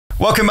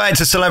Welcome back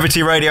to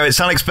Celebrity Radio.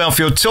 It's Alex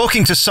Belfield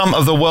talking to some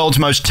of the world's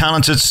most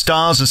talented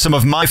stars and some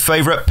of my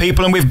favourite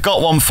people, and we've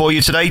got one for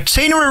you today.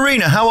 Tina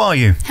Arena, how are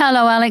you?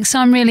 Hello, Alex.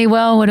 I'm really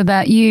well. What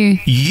about you?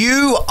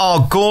 You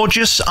are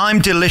gorgeous. I'm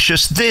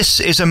delicious. This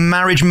is a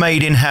marriage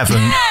made in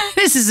heaven.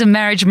 This is a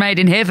marriage made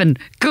in heaven.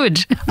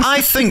 Good. I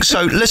think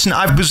so. Listen,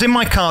 I was in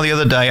my car the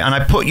other day and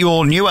I put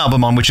your new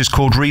album on, which is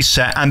called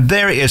Reset, and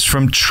there it is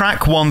from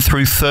track 1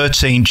 through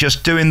 13,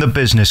 just doing the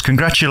business.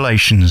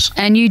 Congratulations.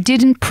 And you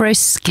didn't press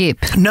skip.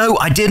 No,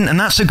 I didn't, and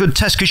that's a good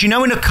test, because you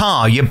know in a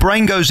car, your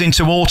brain goes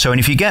into auto, and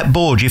if you get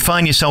bored, you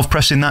find yourself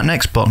pressing that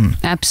next button.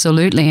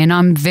 Absolutely, and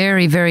I'm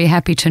very, very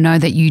happy to know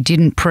that you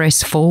didn't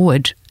press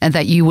forward and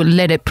that you would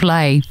let it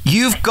play.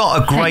 You've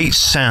got a great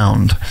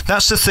sound.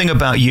 That's the thing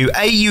about you.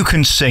 You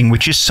can sing,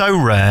 which is so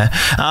rare.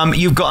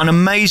 You've got an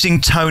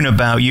amazing tone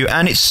about you,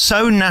 and it's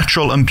so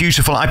natural and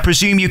beautiful. I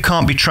presume you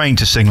can't be trained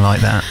to sing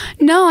like that.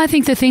 No, I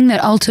think the thing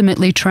that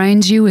ultimately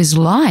trains you is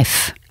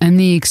life and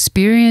the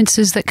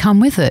experiences that come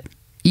with it.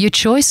 Your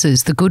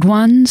choices, the good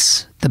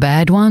ones, the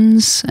bad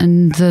ones,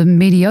 and the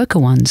mediocre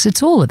ones.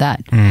 It's all of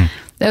that.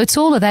 It's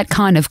all of that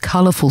kind of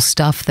colourful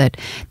stuff that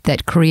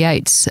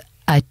creates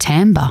a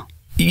timbre.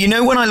 You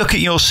know, when I look at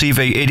your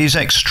CV, it is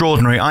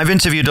extraordinary. I've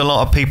interviewed a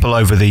lot of people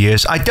over the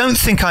years. I don't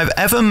think I've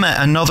ever met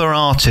another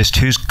artist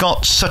who's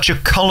got such a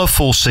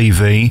colourful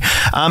CV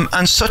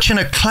and such an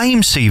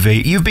acclaimed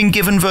CV. You've been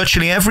given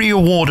virtually every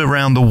award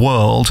around the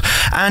world,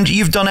 and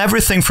you've done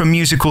everything from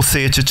musical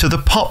theatre to the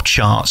pop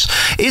charts.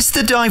 Is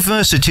the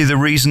diversity the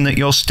reason that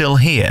you're still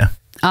here?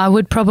 I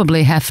would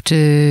probably have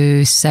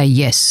to say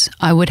yes.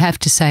 I would have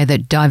to say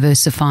that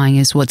diversifying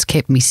is what's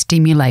kept me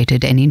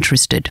stimulated and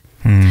interested.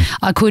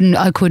 I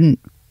couldn't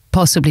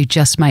possibly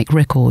just make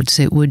records.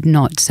 It would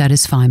not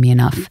satisfy me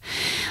enough.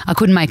 I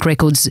couldn't make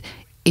records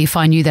if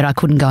I knew that I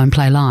couldn't go and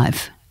play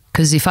live.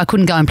 Because if I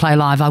couldn't go and play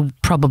live, I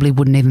probably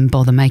wouldn't even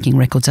bother making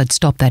records. I'd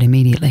stop that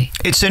immediately.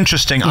 It's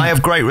interesting. Yeah. I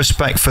have great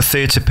respect for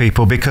theatre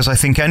people, because I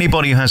think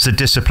anybody who has the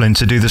discipline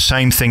to do the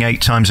same thing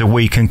 8 times a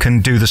week and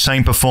can do the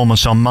same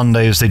performance on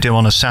Monday as they do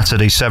on a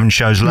Saturday 7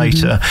 shows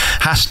later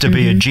has to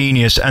be a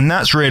genius. And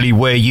that's really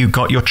where you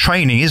got your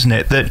training, isn't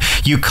it?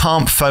 That you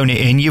can't phone it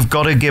in. You've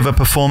got to give a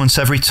performance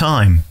every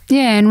time.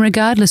 Yeah, and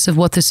regardless of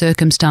what the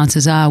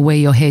circumstances are, where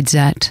your head's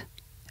at,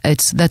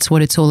 that's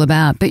what it's all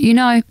about. But you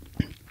know,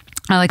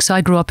 Alex,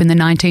 I grew up in the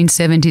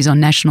 1970s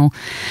on national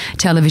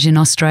television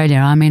Australia.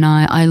 I mean,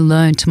 I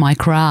learnt my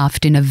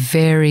craft in a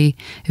very,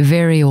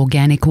 very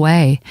organic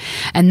way.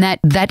 And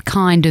that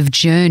kind of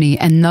journey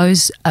and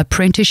those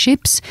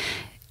apprenticeships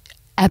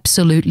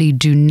absolutely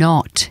do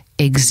not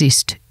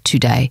exist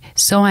today.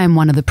 So I am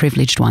one of the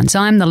privileged ones.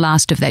 I'm the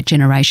last of that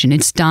generation.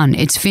 It's done.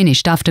 It's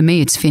finished. After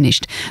me, it's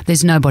finished.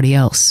 There's nobody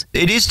else.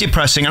 It is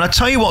depressing. And I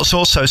tell you what's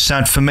also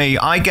sad for me.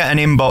 I get an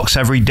inbox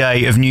every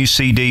day of new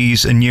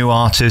CDs and new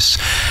artists,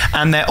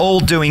 and they're all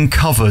doing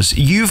covers.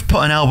 You've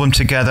put an album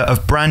together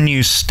of brand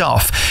new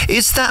stuff.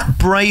 Is that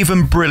brave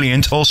and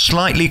brilliant or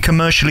slightly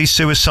commercially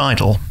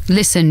suicidal?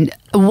 Listen,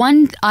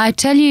 I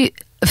tell you,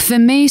 for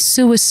me,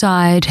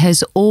 suicide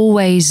has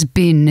always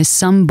been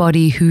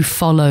somebody who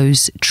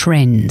follows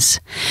trends.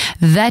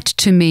 That,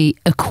 to me,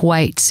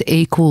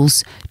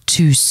 equals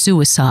to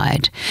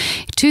suicide.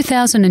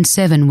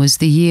 2007 was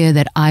the year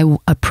that I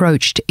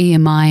approached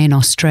EMI in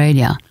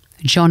Australia.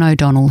 John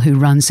O'Donnell, who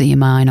runs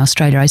EMI in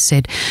Australia, I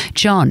said,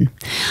 John,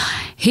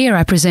 here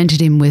I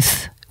presented him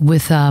with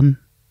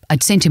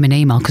I'd sent him an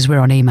email, because we're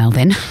on email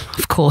then,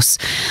 of course.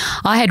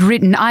 I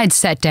had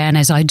sat down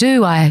as I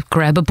do. I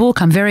grab a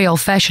book. I'm very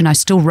old-fashioned. I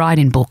still write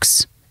in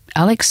books.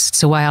 Alex,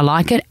 it's the way I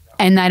like it,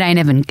 and that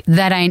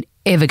ain't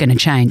ever going to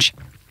change.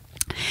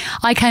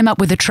 I came up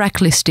with a track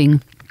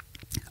listing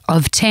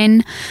of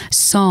 10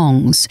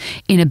 songs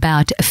in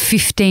about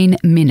 15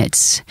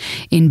 minutes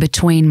in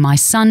between my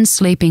son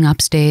sleeping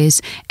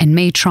upstairs and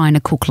me trying to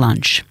cook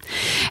lunch.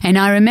 And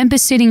I remember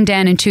sitting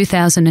down in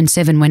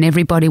 2007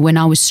 when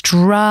I was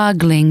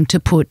struggling to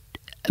put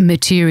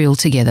material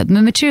together.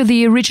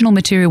 The original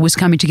material was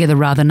coming together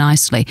rather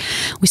nicely.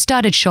 We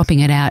started shopping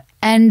it out,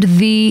 and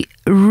the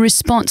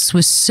response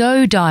was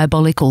so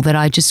diabolical that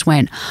I just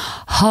went,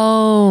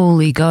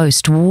 holy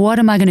ghost, what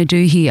am I going to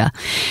do here?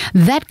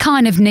 That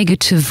kind of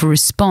negative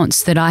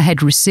response that I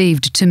had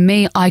received, to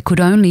me, I could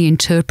only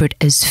interpret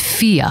as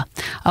fear.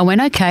 I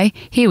went, okay,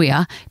 here we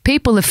are.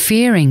 People are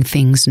fearing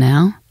things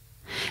now.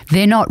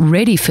 They're not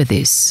ready for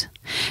this.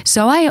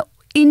 So I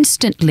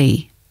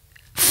instantly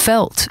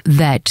felt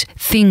that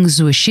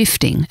things were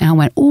shifting. And I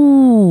went,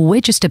 ooh,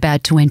 we're just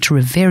about to enter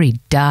a very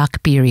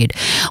dark period.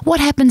 What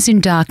happens in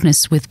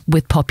darkness with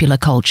popular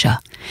culture?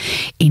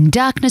 In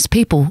darkness,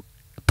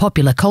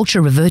 popular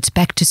culture reverts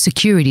back to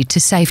security,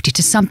 to safety,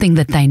 to something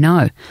that they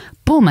know.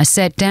 Boom, I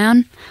sat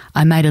down,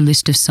 I made a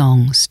list of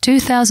songs.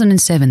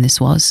 2007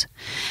 this was.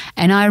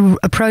 And I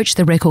approached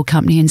the record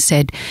company and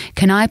said,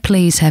 can I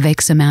please have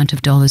X amount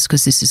of dollars,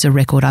 because this is a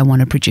record I want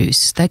to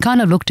produce? They kind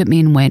of looked at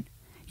me and went,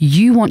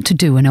 you want to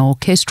do an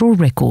orchestral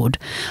record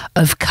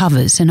of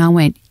covers? And I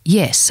went,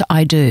 yes,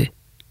 I do.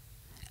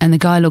 And the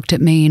guy looked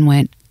at me and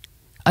went,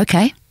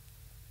 okay,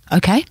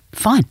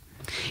 fine.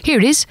 Here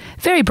it is.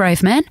 Very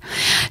brave man.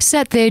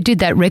 Sat there, did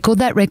that record.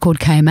 That record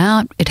came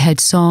out. It had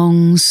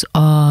songs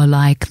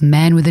like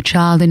Man with a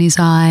Child in His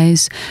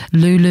Eyes,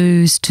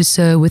 Lulu's To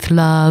Sir with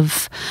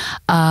Love,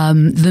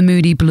 The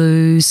Moody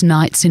Blues,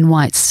 Nights in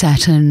White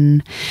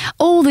Satin.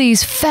 All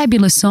these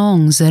fabulous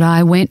songs that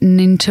I went and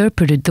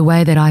interpreted the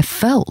way that I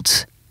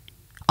felt.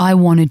 I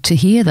wanted to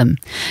hear them.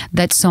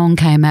 That song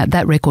came out,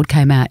 that record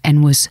came out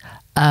and was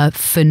a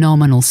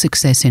phenomenal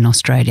success in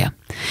Australia.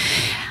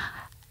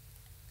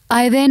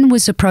 I then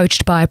was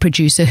approached by a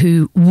producer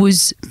who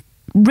was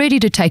ready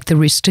to take the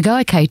risk to go,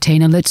 okay,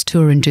 Tina, let's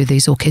tour and do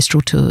these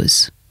orchestral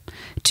tours.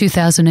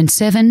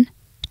 2007,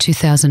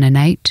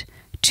 2008,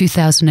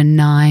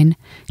 2009,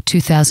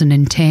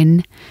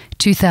 2010,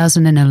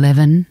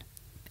 2011,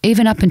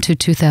 even up until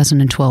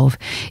 2012,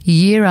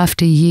 year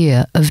after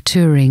year of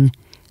touring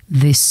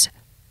this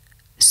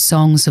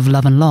Songs of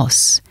Love and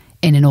Loss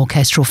in an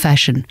orchestral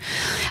fashion.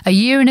 A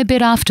year and a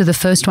bit after the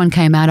first one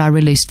came out, I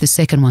released the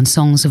second one,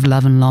 Songs of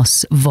Love and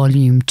Loss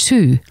Volume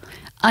 2.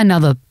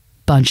 Another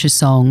bunch of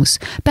songs,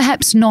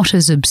 perhaps not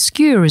as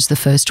obscure as the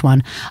first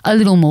one, a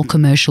little more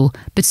commercial,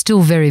 but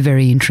still very,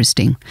 very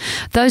interesting.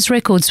 Those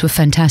records were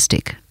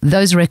fantastic.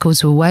 Those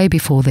records were way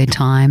before their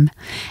time,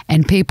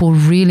 and people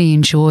really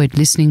enjoyed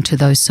listening to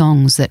those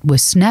songs that were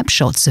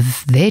snapshots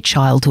of their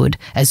childhood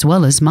as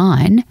well as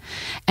mine,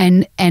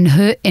 and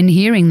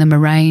hearing them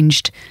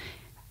arranged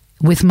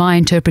with my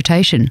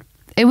interpretation.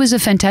 It was a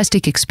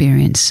fantastic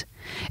experience.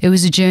 It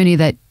was a journey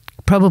that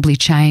probably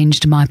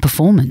changed my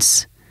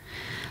performance.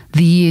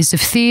 The years of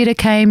theatre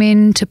came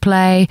into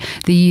play,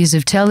 the years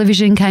of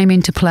television came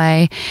into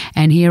play,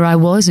 and here I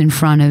was in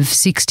front of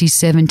 60,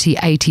 70,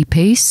 80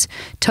 piece,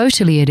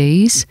 totally at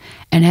ease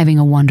and having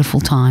a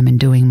wonderful time and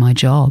doing my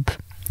job.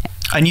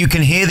 And you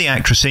can hear the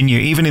actress in you,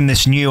 even in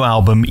this new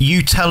album.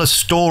 You tell a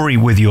story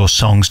with your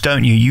songs,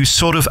 don't you? You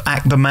sort of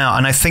act them out,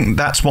 and I think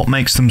that's what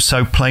makes them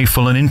so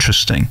playful and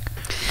interesting.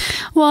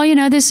 Well, you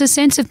know, there's a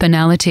sense of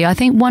banality. I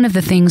think one of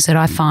the things that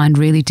I find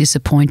really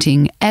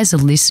disappointing as a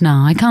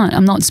listener,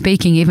 I'm not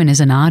speaking even as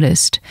an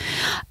artist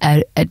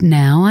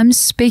now, I'm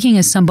speaking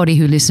as somebody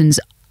who listens.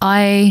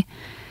 I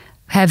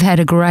have had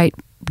a great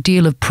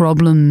deal of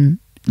problem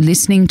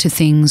listening to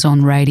things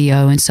on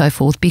radio and so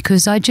forth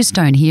because I just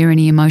don't hear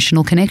any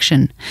emotional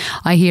connection.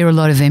 I hear a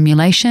lot of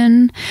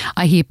emulation.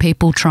 I hear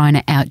people trying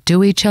to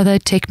outdo each other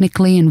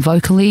technically and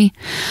vocally.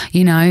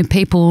 You know,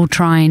 people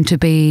trying to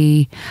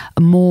be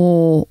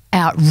more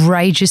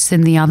outrageous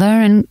than the other,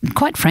 and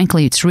quite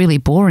frankly, it's really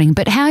boring.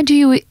 But how do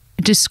you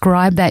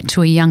describe that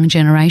to a young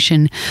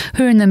generation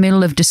who are in the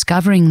middle of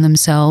discovering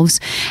themselves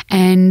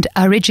and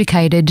are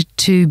educated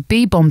to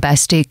be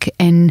bombastic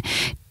and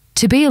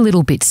to be a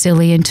little bit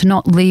silly and to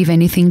not leave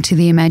anything to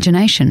the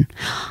imagination?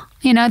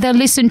 You know, they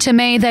listen to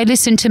me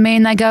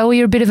and they go, well,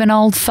 you're a bit of an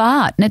old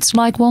fart. And it's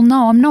like, well,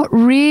 no, I'm not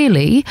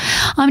really.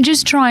 I'm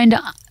just trying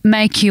to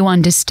make you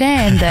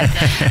understand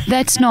that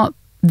that's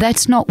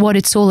not what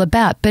it's all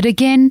about. But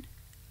again,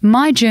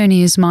 my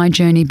journey is my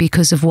journey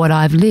because of what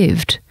I've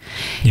lived.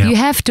 Yep. You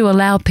have to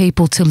allow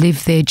people to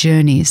live their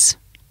journeys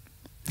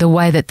the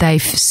way that they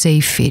see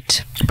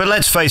fit. But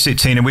let's face it,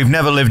 Tina, we've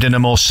never lived in a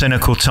more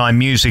cynical time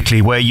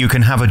musically where you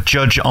can have a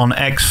judge on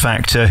X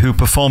Factor who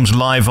performs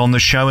live on the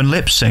show and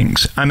lip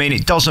syncs. I mean,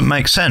 it doesn't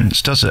make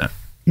sense, does it?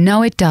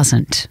 No, it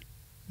doesn't.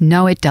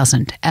 No, it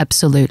doesn't.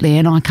 Absolutely.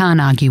 And I can't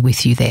argue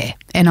with you there.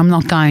 And I'm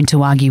not going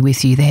to argue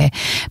with you there.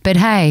 But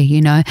hey,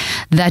 you know,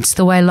 that's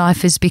the way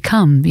life has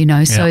become, you know.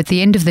 Yeah. So at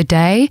the end of the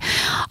day,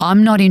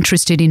 I'm not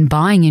interested in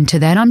buying into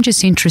that. I'm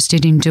just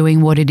interested in doing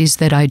what it is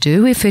that I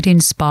do. If it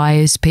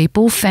inspires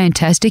people,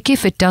 fantastic.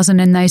 If it doesn't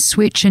and they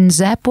switch and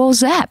zap, well,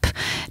 zap.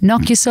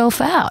 Knock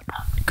yourself out.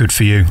 Good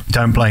for you.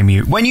 Don't blame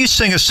you. When you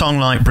sing a song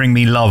like Bring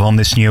Me Love on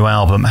this new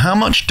album, how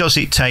much does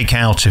it take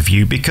out of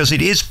you? Because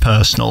it is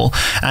personal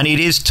and it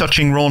is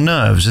touching raw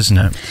nerves, isn't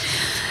it?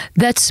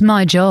 That's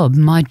my job.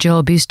 My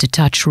job is to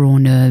touch raw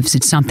nerves.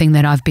 It's something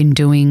that I've been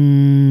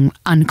doing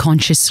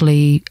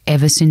unconsciously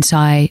ever since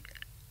I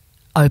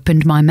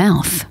opened my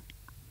mouth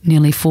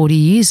nearly 40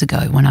 years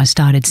ago when I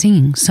started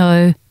singing.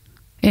 So,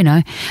 you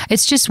know,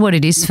 it's just what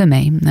it is for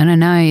me. I don't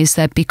know, is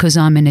that because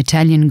I'm an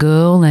Italian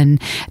girl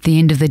and at the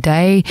end of the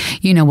day,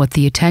 you know what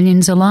the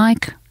Italians are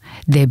like?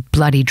 They're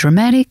bloody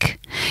dramatic.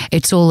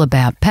 It's all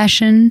about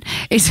passion.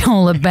 It's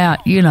all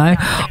about, you know,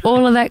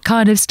 all of that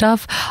kind of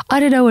stuff. I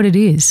don't know what it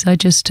is. I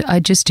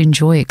just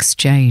enjoy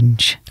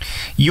exchange.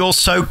 You're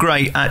so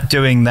great at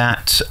doing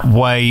that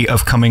way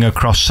of coming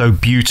across so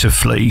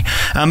beautifully.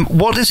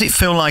 What does it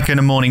feel like in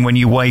the morning when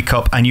you wake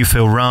up and you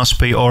feel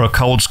raspy or a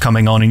cold's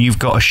coming on and you've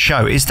got a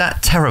show? Is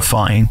that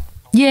terrifying?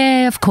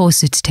 Yeah, of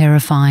course it's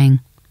terrifying.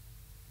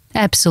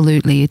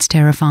 Absolutely, it's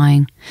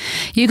terrifying.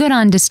 You got to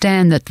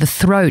understand that the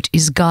throat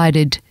is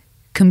guided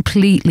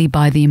completely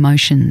by the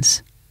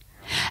emotions.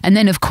 And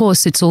then, of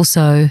course, it's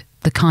also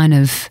the kind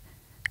of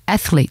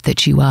athlete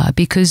that you are,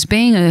 because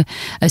being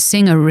a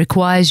singer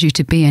requires you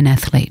to be an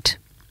athlete.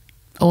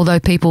 Although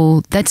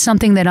that's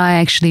something that I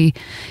actually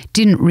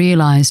didn't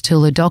realise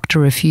till a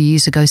doctor a few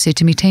years ago said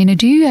to me, Tina,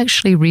 do you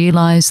actually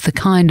realise the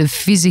kind of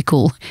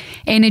physical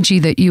energy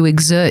that you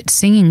exert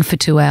singing for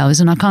 2 hours?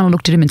 And I kind of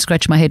looked at him and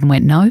scratched my head and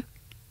went, no.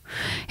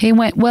 He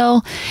went,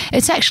 well,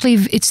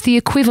 it's the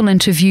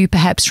equivalent of you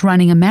perhaps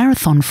running a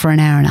marathon for an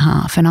hour and a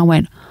half. And I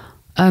went,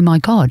 oh my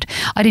God,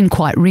 I didn't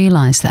quite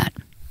realise that.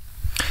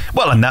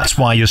 Well, and that's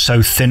why you're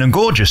so thin and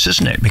gorgeous,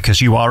 isn't it?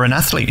 Because you are an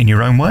athlete in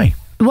your own way.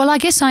 Well, I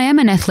guess I am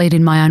an athlete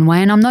in my own way,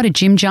 and I'm not a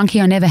gym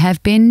junkie. I never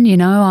have been. You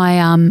know,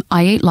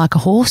 I eat like a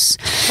horse.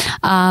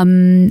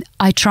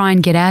 I try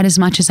and get out as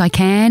much as I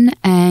can,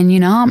 and you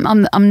know,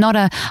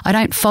 I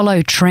don't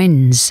follow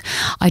trends.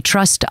 I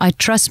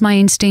trust my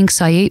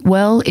instincts. I eat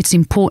well. It's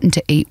important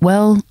to eat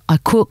well. I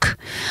cook,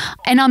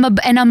 and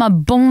I'm a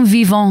bon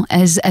vivant,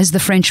 as the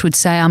French would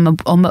say. I'm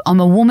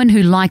a woman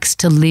who likes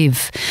to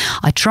live.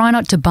 I try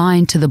not to buy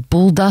into the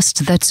bull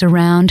dust that's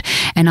around,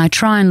 and I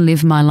try and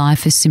live my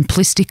life as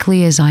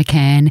simplistically as I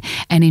can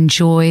and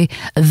enjoy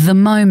the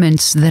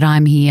moments that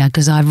I'm here,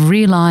 because I've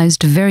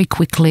realised very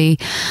quickly,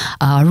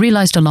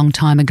 realised a long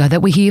time ago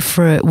that we're here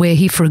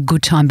for a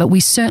good time, but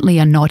we certainly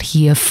are not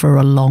here for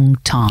a long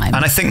time.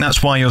 And I think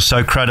that's why you're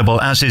so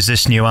credible, as is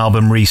this new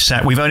album,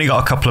 Reset. We've only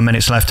got a couple of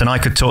minutes left and I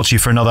could talk to you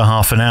for another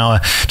half an hour.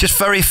 Just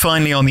very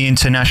finally on the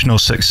international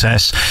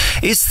success,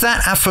 is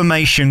that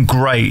affirmation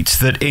great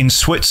that in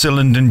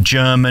Switzerland and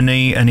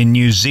Germany and in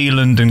New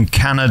Zealand and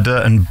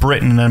Canada and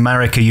Britain and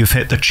America you've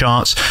hit the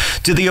charts?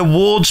 Do the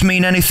awards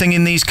mean anything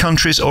in these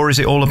countries, or is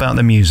it all about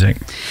the music?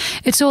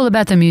 It's all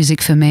about the music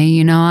for me.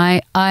 You know,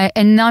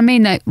 and I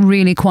mean that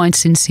really quite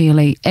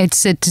sincerely.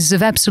 It's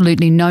of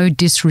absolutely no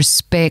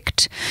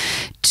disrespect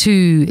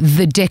to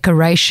the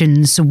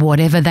decorations,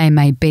 whatever they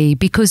may be,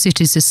 because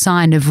it is a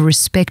sign of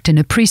respect and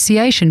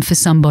appreciation for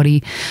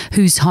somebody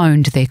who's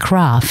honed their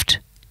craft.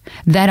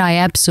 That I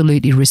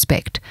absolutely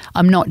respect.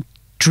 I'm not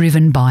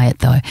driven by it,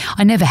 though.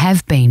 I never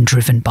have been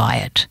driven by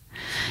it.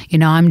 You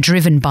know, I'm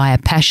driven by a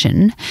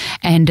passion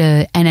and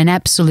an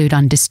absolute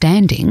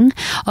understanding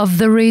of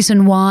the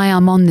reason why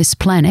I'm on this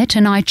planet,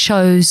 and I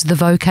chose the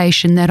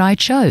vocation that I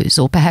chose,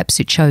 or perhaps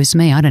it chose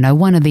me, I don't know,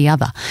 one or the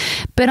other.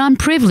 But I'm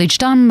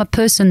privileged. I'm a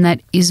person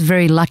that is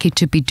very lucky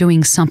to be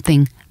doing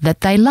something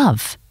that they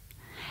love.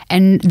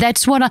 And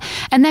that's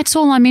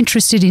all I'm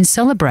interested in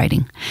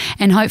celebrating.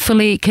 And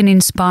hopefully it can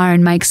inspire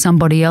and make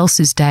somebody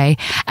else's day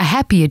a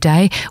happier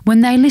day when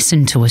they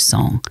listen to a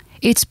song.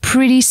 It's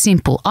pretty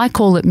simple. I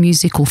call it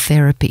musical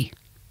therapy.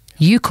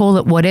 You call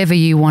it whatever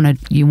you want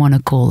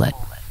to call it.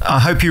 I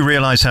hope you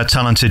realise how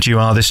talented you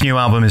are. This new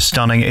album is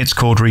stunning. It's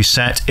called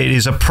Reset. It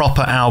is a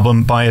proper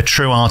album by a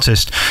true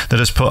artist that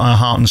has put her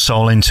heart and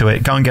soul into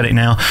it. Go and get it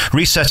now.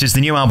 Reset is the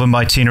new album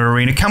by Tina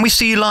Arena. Can we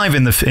see you live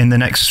in the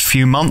next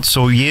few months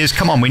or years?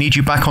 Come on, we need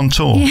you back on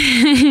tour.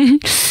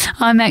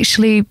 I'm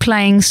actually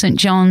playing St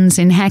John's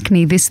in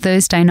Hackney this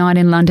Thursday night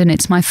in London.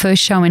 It's my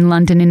first show in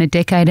London in a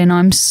decade, and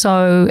I'm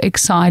so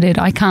excited.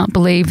 I can't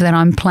believe that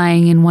I'm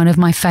playing in one of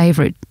my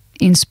favourite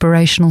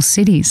inspirational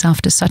cities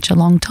after such a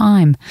long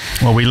time.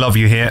 Well, we love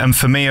you here, and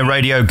for me, a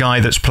radio guy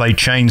that's played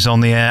Chains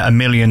on the air a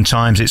million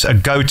times, it's a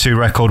go-to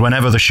record.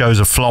 Whenever the show's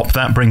a flop,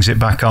 that brings it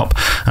back up,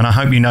 and I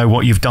hope you know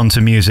what you've done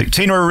to music.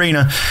 Tina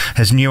Arena,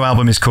 his new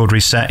album is called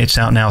Reset. It's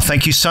out now.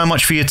 Thank you so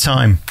much for your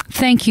time.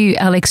 Thank you,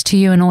 Alex, to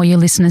you and all your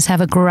listeners.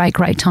 Have a great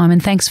time,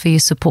 and thanks for your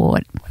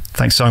support.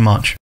 Thanks so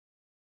much.